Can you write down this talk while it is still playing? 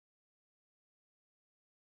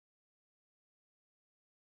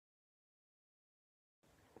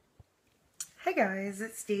Hey guys,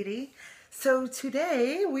 it's Dee Dee. So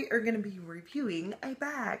today we are going to be reviewing a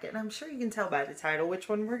bag, and I'm sure you can tell by the title which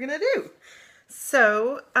one we're going to do.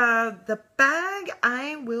 So the bag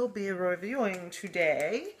I will be reviewing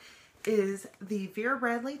today is the Vera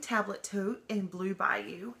Bradley Tablet Tote in Blue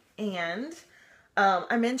Bayou, and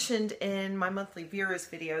I mentioned in my monthly Vera's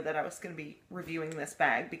video that I was going to be reviewing this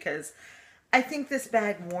bag because I think this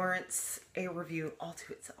bag warrants a review all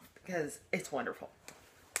to itself because it's wonderful.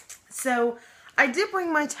 So I did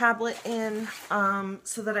bring my tablet in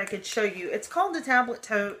so that I could show you. It's called the Tablet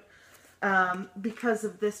Tote because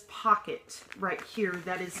of this pocket right here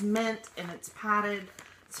that is meant, and it's padded.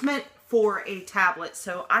 It's meant for a tablet.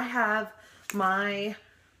 So I have my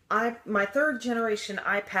third generation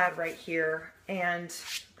iPad right here, and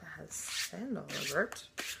it has sand all over it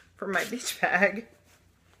for my beach bag.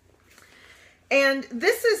 And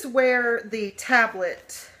this is where the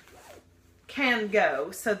tablet can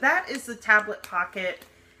go. So that is the tablet pocket,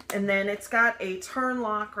 and then it's got a turn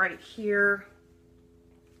lock right here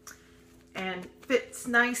and fits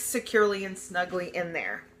nice securely and snugly in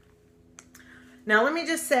there. Now let me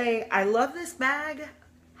just say, I love this bag.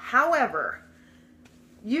 However,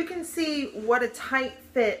 you can see what a tight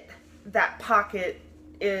fit that pocket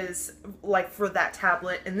is like for that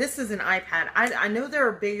tablet, and this is an iPad. I know there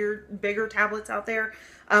are bigger tablets out there.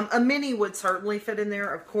 A mini would certainly fit in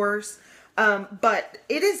there, of course. But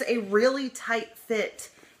it is a really tight fit,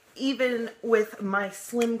 even with my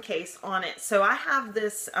slim case on it. So I have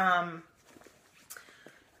this,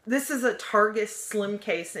 this is a Target slim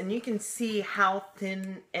case, and you can see how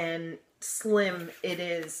thin and slim it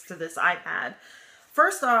is to this iPad.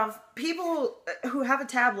 First off, people who have a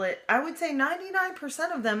tablet, I would say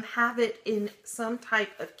 99% of them have it in some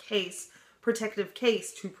type of case, protective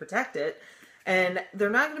case to protect it. And they're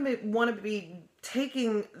not going to want to be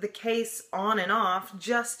taking the case on and off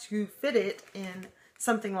just to fit it in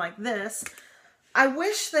something like this. I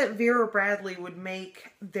wish that Vera Bradley would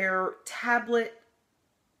make their tablet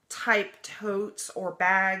type totes or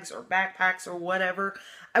bags or backpacks or whatever.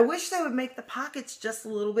 I wish they would make the pockets just a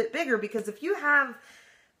little bit bigger, because if you have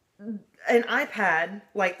an iPad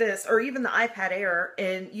like this, or even the iPad Air,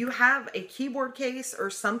 and you have a keyboard case or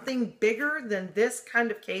something bigger than this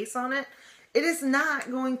kind of case on it, it is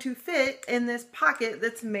not going to fit in this pocket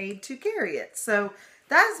that's made to carry it. So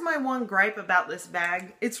that is my one gripe about this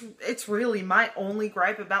bag. It's really my only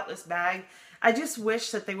gripe about this bag. I just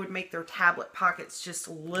wish that they would make their tablet pockets just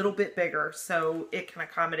a little bit bigger so it can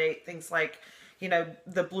accommodate things like, you know,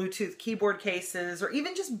 the Bluetooth keyboard cases, or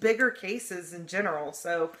even just bigger cases in general.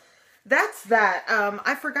 So that's that.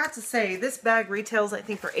 I forgot to say, this bag retails, I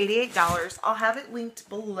think, for $88. I'll have it linked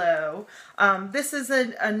below. This is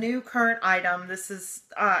a new current item. This is,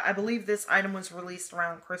 I believe this item was released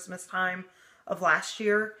around Christmas time of last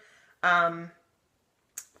year.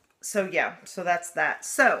 So yeah, so that's that.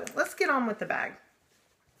 So let's get on with the bag.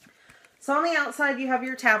 So on the outside, you have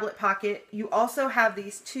your tablet pocket. You also have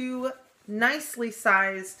these two nicely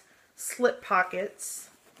sized slip pockets.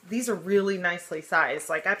 These are really nicely sized.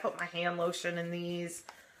 Like, I put my hand lotion in these.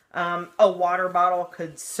 A water bottle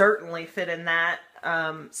could certainly fit in that.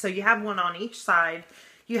 So you have one on each side.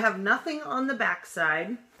 You have nothing on the back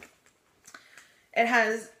side. It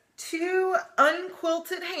has two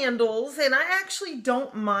unquilted handles, and I actually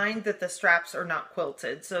don't mind that the straps are not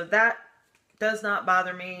quilted. So that does not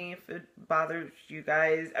bother me. If it bothers you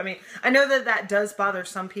guys, I mean, I know that that does bother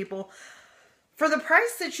some people. For the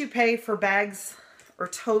price that you pay for bags or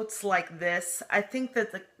totes like this, I think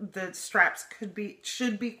that the straps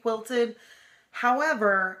should be quilted.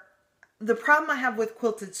 However, the problem I have with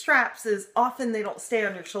quilted straps is often they don't stay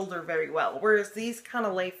on your shoulder very well, whereas these kind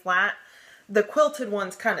of lay flat. The quilted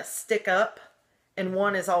ones kind of stick up, and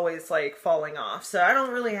one is always like falling off. So I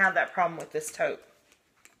don't really have that problem with this tote.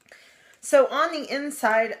 So on the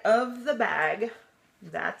inside of the bag,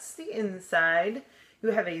 that's the inside. You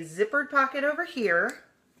have a zippered pocket over here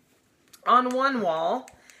on one wall,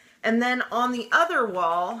 and then on the other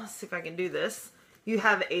wall, let's see if I can do this, you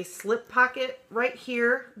have a slip pocket right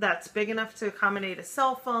here that's big enough to accommodate a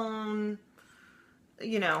cell phone,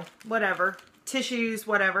 you know, whatever, tissues,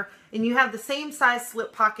 whatever. And you have the same size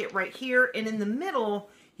slip pocket right here, and in the middle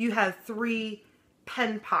you have three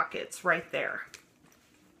pen pockets right there.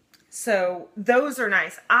 So those are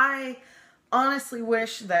nice. I honestly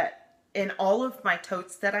wish that in all of my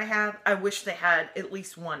totes that I have, I wish they had at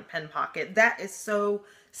least one pen pocket. That is so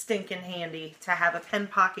stinking handy to have a pen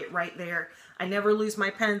pocket right there. I never lose my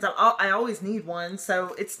pens. I always need one.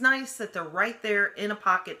 So it's nice that they're right there in a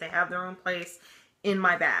pocket. They have their own place in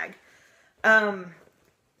my bag.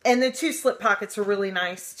 And the two slip pockets are really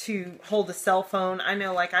nice to hold a cell phone. I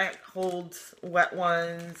know, like, I hold wet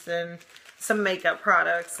ones and some makeup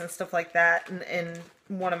products and stuff like that in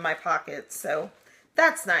one of my pockets. So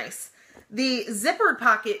that's nice. The zippered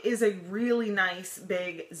pocket is a really nice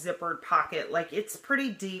big zippered pocket. Like, it's pretty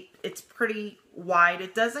deep. It's pretty wide.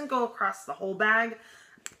 It doesn't go across the whole bag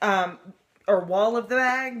or wall of the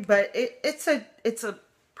bag, but it's a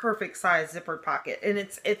perfect size zippered pocket, and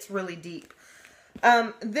it's really deep.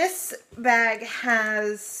 This bag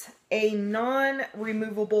has a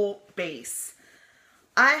non-removable base.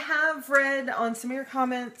 I have read on some of your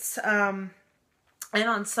comments, and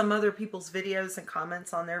on some other people's videos and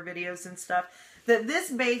comments on their videos and stuff, that this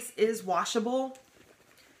base is washable.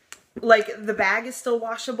 Like, the bag is still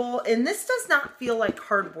washable, and this does not feel like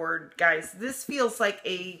cardboard, guys. This feels like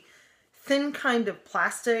a thin kind of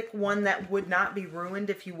plastic, one that would not be ruined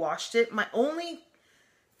if you washed it. My only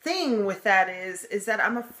thing with that is that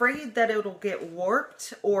I'm afraid that it'll get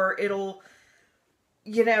warped, or it'll,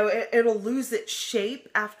 you know, it'll lose its shape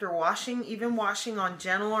after washing, even washing on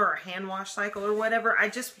gentle or a hand wash cycle or whatever. I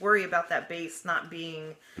just worry about that base not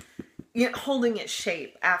being, you know, holding its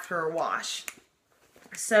shape after a wash.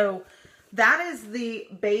 So that is the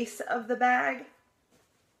base of the bag.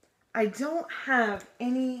 I don't have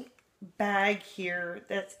any bag here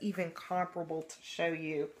that's even comparable to show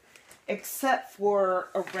you, except for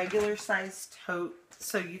a regular size tote,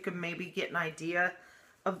 so you can maybe get an idea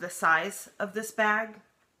of the size of this bag.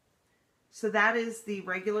 So that is the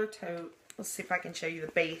regular tote. Let's see if I can show you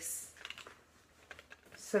the base.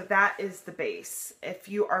 So that is the base. If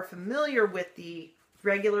you are familiar with the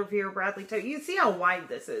regular Vera Bradley tote, you see how wide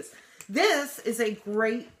this is. This is a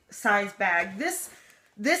great size bag. This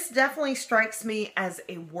definitely strikes me as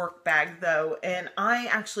a work bag though, and I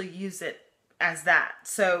actually use it as that.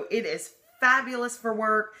 So it is fabulous for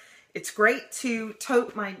work. It's great to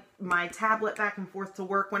tote my tablet back and forth to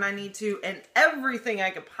work when I need to, and everything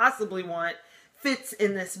I could possibly want fits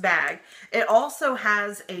in this bag. It also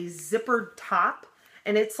has a zippered top,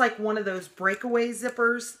 and it's like one of those breakaway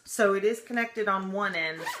zippers, so it is connected on one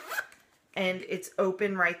end, and it's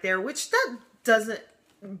open right there, which that doesn't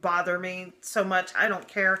bother me so much. I don't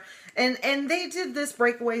care. And they did this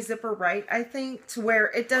breakaway zipper right, I think, to where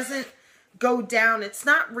it doesn't go down. It's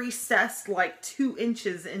not recessed like 2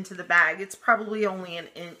 inches into the bag. It's probably only an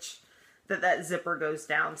inch that zipper goes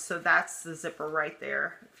down. So that's the zipper right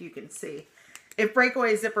there, if you can see. If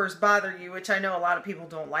breakaway zippers bother you, which I know a lot of people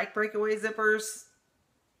don't like breakaway zippers,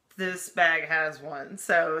 this bag has one.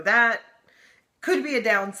 So that could be a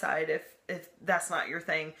downside if that's not your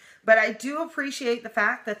thing. But I do appreciate the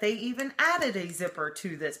fact that they even added a zipper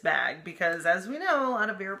to this bag, because as we know, a lot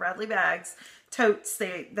of Vera Bradley bags, totes,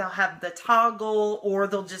 they'll have the toggle, or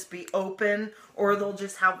they'll just be open, or they'll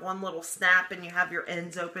just have one little snap and you have your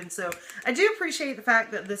ends open. So I do appreciate the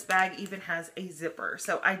fact that this bag even has a zipper.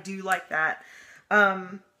 So I do like that.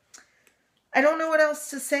 I don't know what else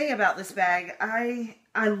to say about this bag. I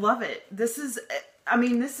love it. This is, I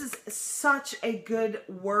mean, this is such a good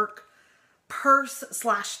work purse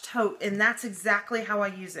slash tote, and that's exactly how I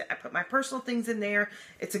use it. I put my personal things in there.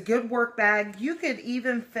 It's a good work bag. You could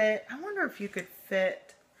even fit, I wonder if you could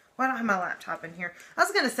fit, well, I don't have my laptop in here. I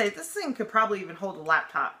was going to say, this thing could probably even hold a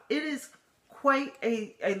laptop. It is quite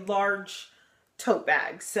a large tote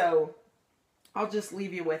bag, so I'll just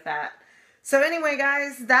leave you with that. So anyway,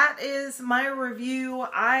 guys, that is my review.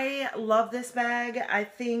 I love this bag. I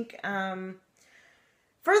think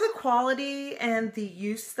for the quality and the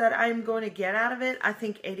use that I'm going to get out of it, I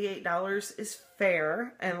think $88 is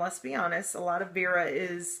fair. And let's be honest, a lot of Vera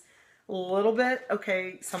is a little bit,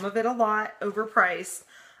 okay, some of it a lot, overpriced.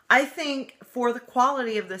 I think for the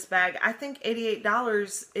quality of this bag, I think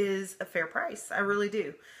 $88 is a fair price. I really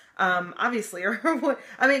do. Obviously,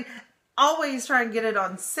 I mean, always try and get it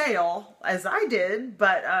on sale, as I did,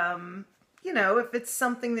 but you know, if it's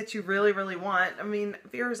something that you really, really want, I mean,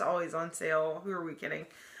 Vera's always on sale. Who are we kidding?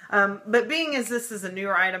 But being as this is a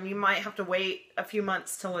newer item, you might have to wait a few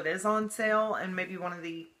months till it is on sale, and maybe one of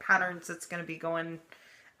the patterns that's going to be going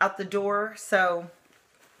out the door. So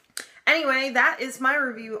anyway, that is my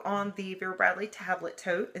review on the Vera Bradley Tablet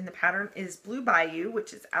Tote, and the pattern is Blue Bayou,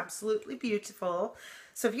 which is absolutely beautiful.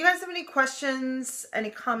 So if you guys have any questions, any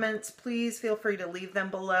comments, please feel free to leave them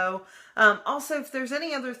below. Also, if there's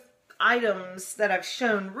any other items that I've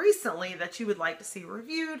shown recently that you would like to see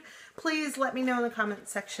reviewed, please let me know in the comment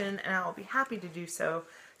section, and I'll be happy to do so.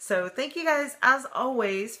 So thank you guys, as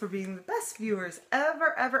always, for being the best viewers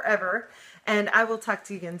ever, ever, ever. And I will talk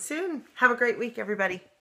to you again soon. Have a great week, everybody.